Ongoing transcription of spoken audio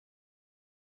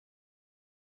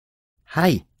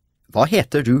Hei, hva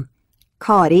heter du?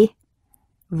 Kari,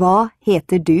 hva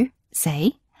heter du?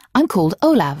 Say, I'm called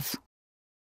Olav.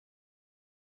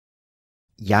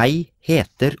 Jeg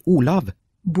heter Olav.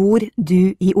 Bor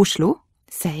du I Oslo?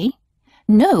 Say,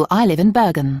 no, I live in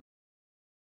Bergen.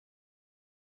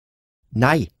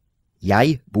 Nei,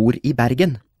 jeg bor I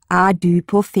Bergen. Du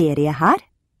på ferie her?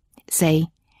 Say,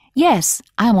 yes,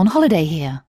 I am on holiday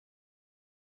here.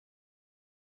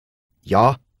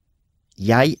 Ja,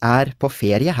 jeg på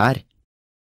ferie her.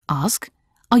 Ask,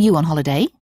 are you on holiday?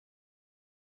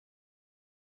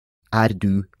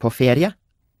 Du på ferie?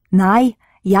 Nei,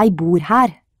 jeg bor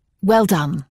her. Well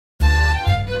done.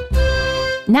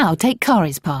 Now take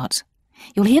Kari's part.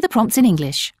 You'll hear the prompts in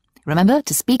English. Remember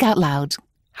to speak out loud.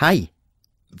 Hei,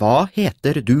 hva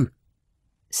heter du?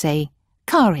 Say,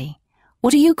 Kari,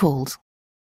 what are you called?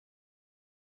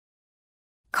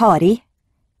 Kari,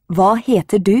 hva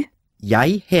heter du?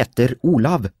 Jeg heter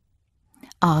Olav.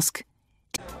 Ask,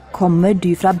 Kommer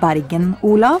du fra Bergen,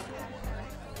 Olav?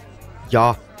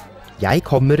 Ja, jeg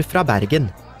kommer fra Bergen.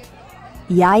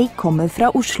 Jeg kommer fra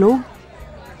Oslo.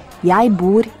 Jeg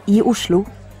bor I Oslo.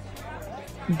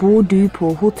 Bor du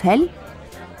på hotell?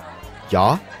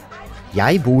 Ja,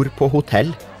 jeg bor på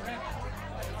hotell.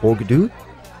 Og du?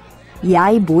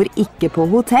 Jeg bor ikke på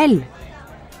hotell.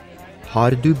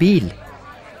 Har du bil?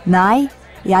 Nei,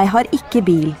 jeg har ikke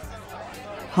bil.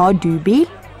 Har du bil?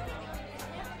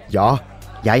 Ja,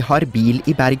 jeg har bil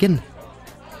I Bergen.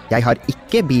 Jeg har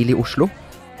ikke bil I Oslo.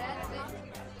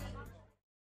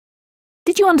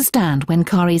 did you understand when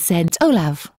Kari said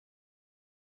Olav?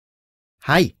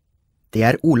 Hei,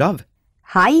 det Olav.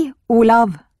 Hei, Olav.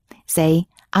 Say,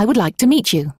 I would like to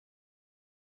meet you.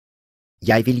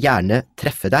 Jeg vil gjerne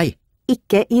treffe deg.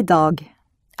 Ikke I dag.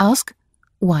 Ask,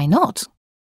 why not?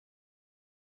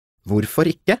 Hvorfor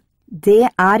ikke? Det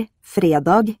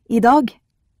fredag I dag.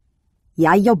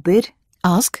 Jeg jobber.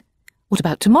 Ask, what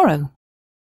about tomorrow?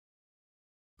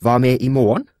 Hva med I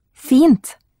morgen?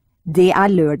 Fint. Det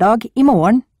lørdag I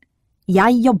morgen.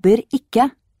 Jeg jobber ikke.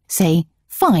 Say,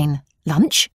 fine,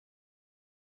 lunch?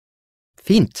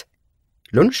 Fint.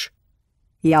 Lunsj?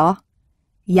 Ja.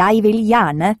 Jeg vil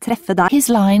gjerne treffe deg. His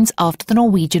lines after the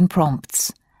Norwegian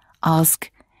prompts.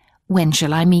 Ask, when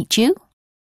shall I meet you?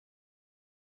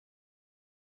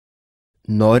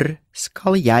 Når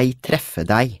skal jeg treffe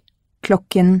deg?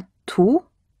 2:00.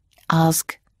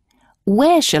 Ask,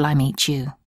 where shall I meet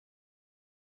you?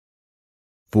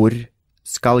 Hvor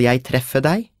skal jeg treffe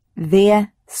deg? Ved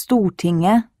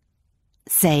Stortinget.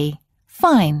 Say,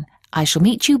 fine, I shall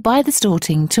meet you by the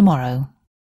Storting tomorrow.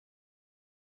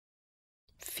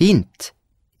 Fint.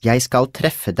 Jeg skal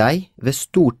treffe deg ved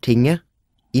Stortinget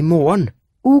I morgen.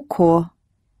 Ok.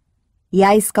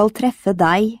 Jeg skal treffe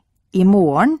deg I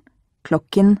morgen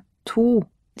 2:00.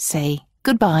 Say,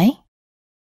 goodbye.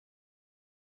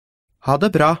 Ha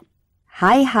det bra.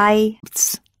 Hei, hei.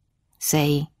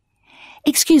 Say,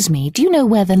 excuse me, do you know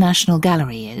where the National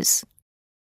Gallery is?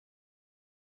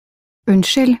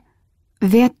 Unnskyld,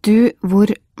 vet du hvor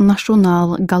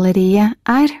Nasjonalgalleriet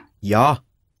Ja,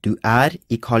 du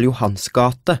I Karl Johans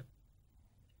gate.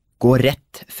 Gå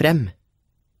rett frem.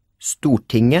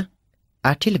 Stortinget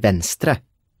til venstre.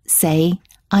 Say,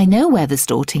 I know where the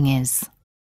Storting is.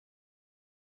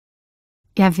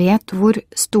 Jeg vet hvor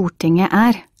Stortinget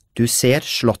Du ser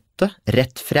slottet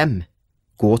rett frem.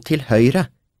 Gå til høyre.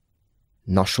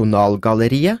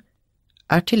 Nasjonalgalleriet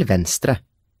til venstre.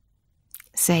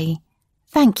 Say,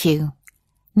 thank you.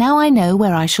 Now I know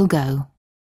where I shall go.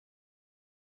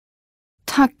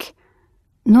 Takk,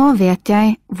 nå vet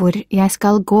jeg hvor jeg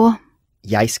skal gå.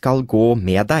 Jeg skal gå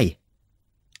med deg.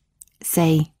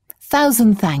 Say,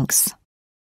 thousand thanks.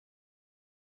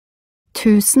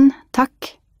 Tusen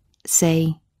takk.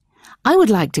 Say, I would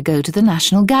like to go to the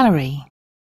National Gallery.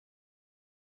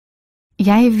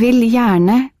 Jeg vil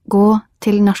gjerne gå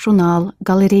til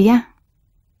Nasjonalgalleriet.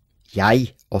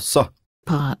 Jeg også.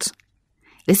 Part.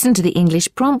 Listen to the English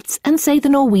prompts and say the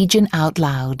Norwegian out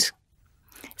loud.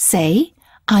 Say,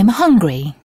 I'm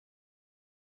hungry.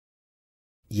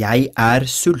 Jeg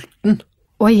sulten.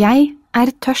 Og jeg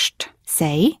tørst.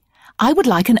 Say, I would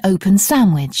like an open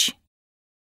sandwich.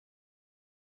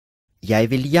 Jeg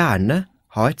vil gjerne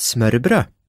ha et smørbrød.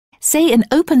 Say an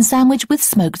open sandwich with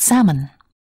smoked salmon.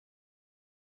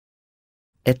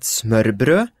 Et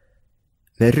smørbrød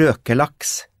med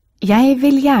røkelaks. Jeg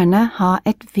vil gjerne ha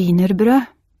et wienerbrød.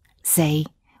 Say,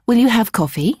 will you have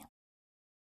coffee?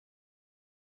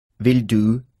 Vil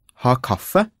du ha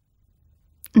kaffe?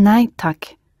 Nei, takk.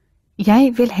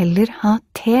 Jeg vil heller ha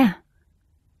te.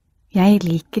 Jeg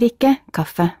liker ikke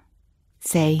kaffe.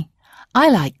 Say, I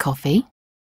like coffee.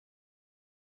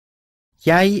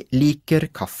 Jeg liker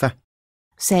kaffe.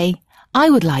 Say, I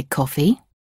would like coffee.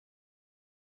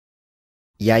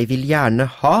 Jeg vil gjerne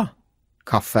ha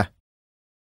kaffe.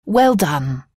 Well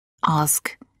done.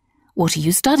 Ask, what are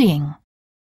you studying?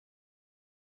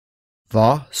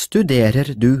 Hva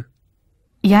studerer du?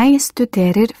 Jeg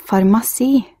studerer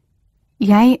farmasi.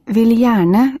 Jeg vil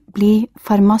gjerne bli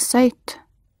farmasøyt.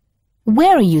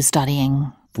 Where are you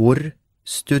studying? Hvor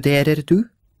studerer du?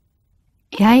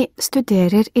 Jeg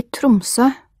studerer i Tromsø.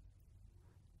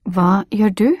 Hva gjør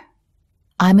du?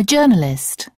 I'm a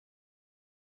journalist.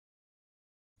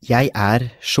 Jeg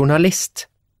journalist.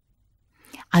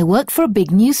 I work for a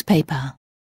big newspaper.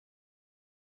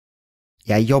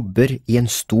 Jeg jobber i en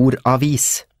stor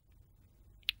avis.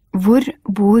 Hvor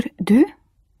bor du?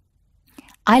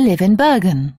 I live in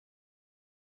Bergen.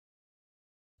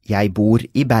 Jeg bor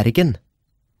i Bergen.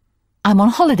 I'm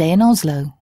on holiday in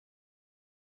Oslo.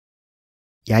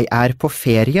 Jeg på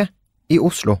ferie i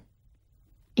Oslo.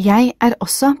 Jeg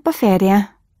også på ferie.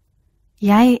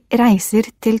 Jeg reiser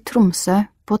til Tromsø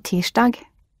på tirsdag.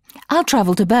 I'll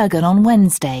travel to Bergen on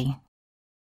Wednesday.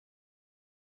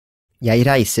 Jeg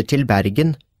reiser til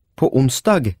Bergen på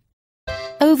onsdag.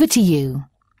 Over to you.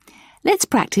 Let's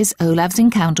practice Olav's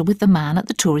encounter with the man at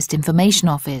the Tourist Information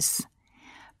Office.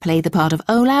 Play the part of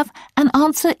Olav and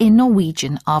answer in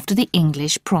Norwegian after the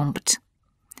English prompt.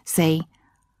 Say,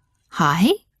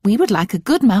 Hi, we would like a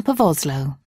good map of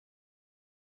Oslo.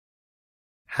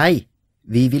 Hei,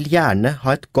 vi vil gjerne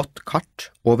ha et godt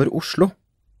kart over Oslo.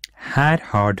 Her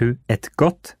har du et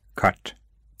godt kart.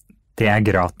 Det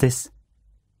gratis.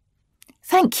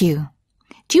 Thank you.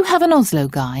 Do you have an Oslo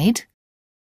guide?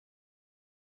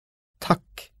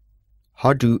 Takk.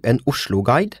 Har du en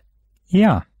Oslo-guide?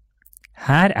 Ja,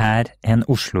 her en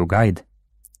Oslo-guide.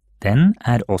 Den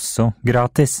også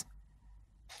gratis.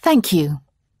 Thank you.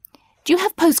 Do you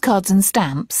have postcards and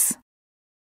stamps?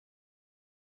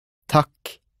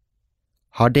 Takk.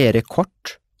 Har dere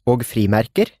kort og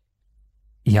frimerker?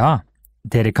 Ja,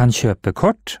 dere kan kjøpe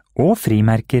kort og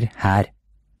frimerker her.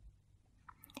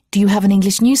 Do you have an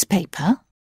English newspaper?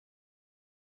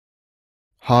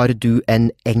 Har du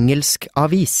en engelsk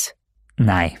avis?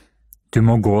 Nei, du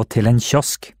må gå til en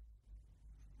kiosk.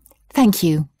 Thank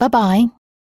you. Bye-bye.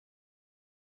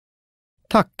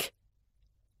 Takk.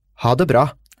 Ha det bra.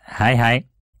 Hei, hei.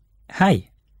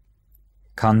 Hei.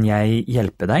 Kan jeg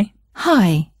hjelpe deg?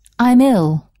 Hi, I'm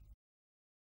ill.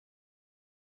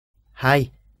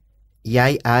 Hei,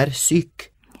 jeg syk.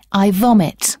 I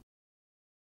vomit.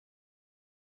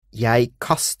 Jeg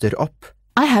kaster opp.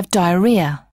 I have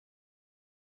diarrhea.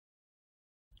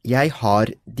 Jeg har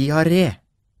diaré.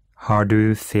 Har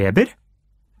du feber?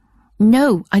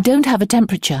 No, I don't have a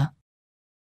temperature.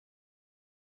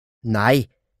 Nei,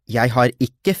 jeg har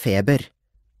ikke feber.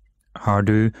 Har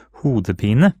du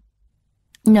hodepine?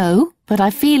 No, but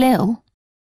I feel ill.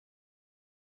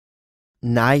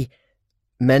 Nei,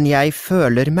 men jeg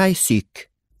føler meg syk.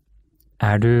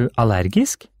 Du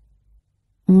allergisk?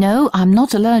 No, I'm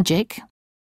not allergic.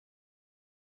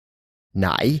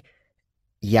 Nei,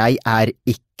 jeg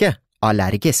ikke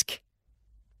allergisk.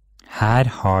 Her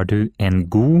har du en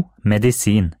god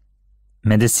medisin.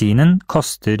 Medisinen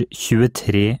koster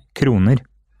 23 kroner.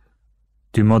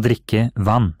 Du må drikke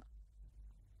vann.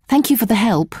 Thank you for the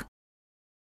help.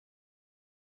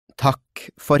 Takk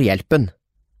for hjelpen.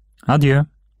 Adjø,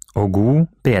 og god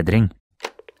bedring.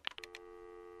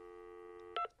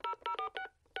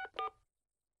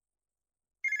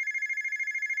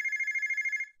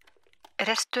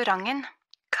 Restauranten.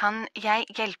 Kan jeg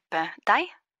hjelpe deg?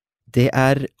 Det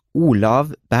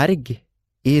Olav Berg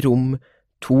i rom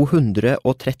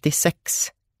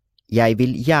 236. Jeg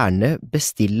vil gjerne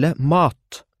bestille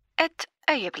mat. Et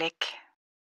øyeblikk.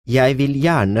 Jeg vil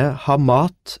gjerne ha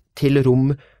mat til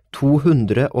rom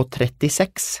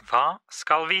 236. Hva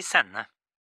skal vi sende?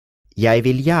 Jeg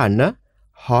vil gjerne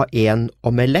ha en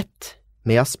omelett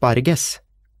med asparges.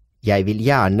 Jeg vil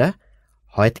gjerne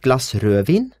ha et glass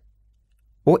rødvin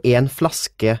og en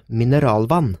flaske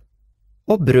mineralvann,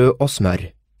 og brød og smør.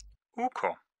 Ok.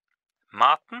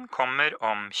 Maten kommer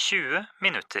om 20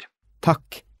 minutter.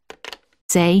 Takk.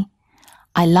 Say,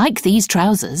 I like these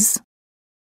trousers.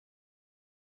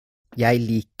 Jeg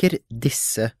liker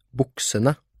disse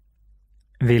buksene.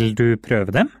 Vil du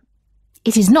prøve dem?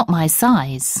 It is not my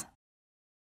size.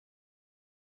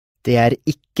 Det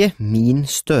ikke min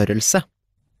størrelse.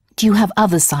 Do you have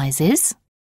other sizes?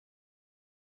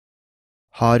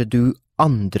 Har du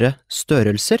andre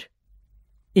størrelser?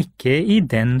 Ikke i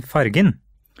den fargen,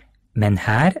 men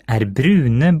her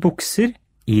brune bukser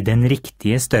i den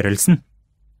riktige størrelsen.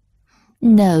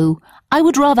 No, I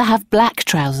would rather have black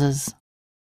trousers.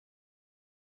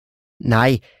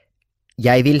 Nei,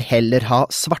 jeg vil heller ha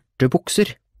svarte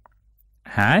bukser.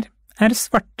 Her er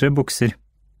svarte bukser.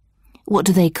 What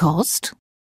do they cost?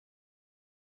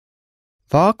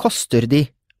 Hva koster de?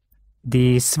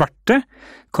 De svarte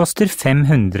koster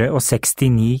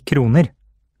 569 kroner.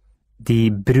 De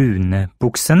brune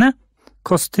buksene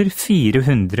koster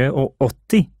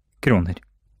 480 kroner.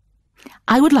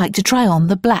 I would like to try on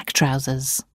the black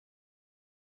trousers.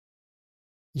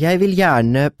 Jeg vil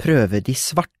gjerne prøve de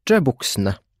svarte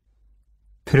buksene.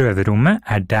 Prøverommet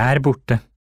er der borte.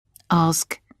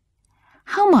 Ask,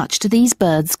 how much do these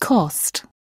birds cost?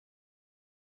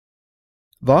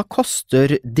 Hva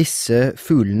koster disse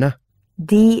fuglene?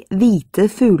 De hvite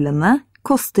fuglene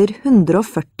koster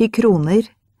 140 kroner.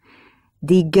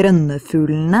 De grønne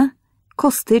fuglene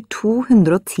koster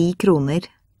 210 kroner.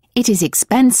 It is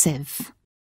expensive.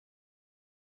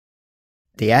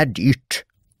 Det er dyrt.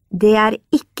 Det er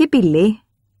ikke billig,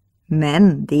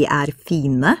 men de er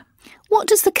fine. What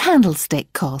does the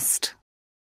candlestick cost?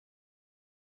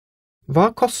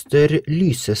 Hva koster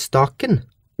lysestaken?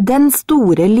 Den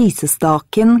store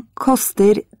lysestaken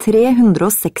koster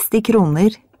 360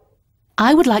 kroner.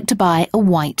 I would like to buy a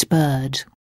white bird.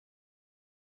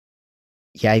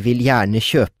 Jeg vil gjerne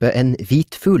kjøpe en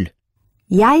hvit fugl.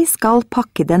 Jeg skal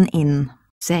pakke den inn.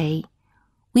 Say,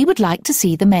 we would like to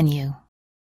see the menu.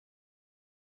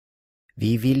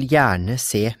 Vi vil gjerne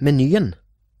se menyen.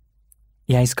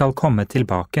 Jeg skal komme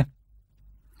tilbake.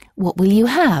 What will you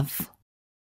have?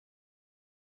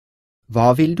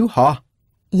 Hva vil du ha?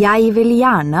 Jeg vil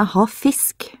gjerne ha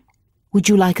fisk. Would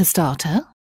you like a starter?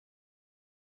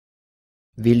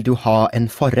 Vil du ha en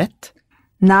forrett?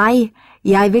 Nei,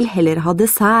 jeg vil heller ha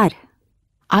dessert.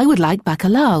 I would like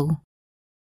bacalao.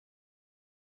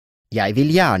 Jeg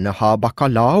vil gjerne ha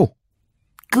bacalao.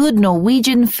 Good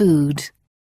Norwegian food.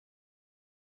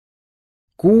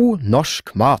 God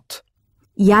norsk mat.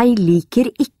 Jeg liker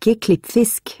ikke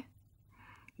klippfisk.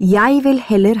 Jeg vil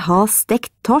heller ha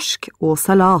stekt torsk og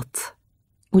salat.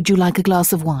 Would you like a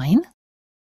glass of wine?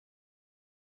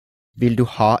 Vil du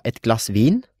ha et glass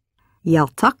vin? Ja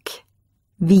takk.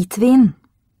 Hvitvin.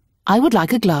 I would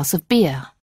like a glass of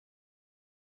beer.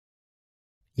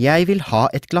 Jeg vil ha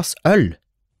et glass øl.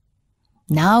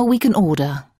 Now we can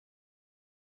order.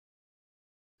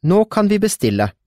 Nå kan vi bestille.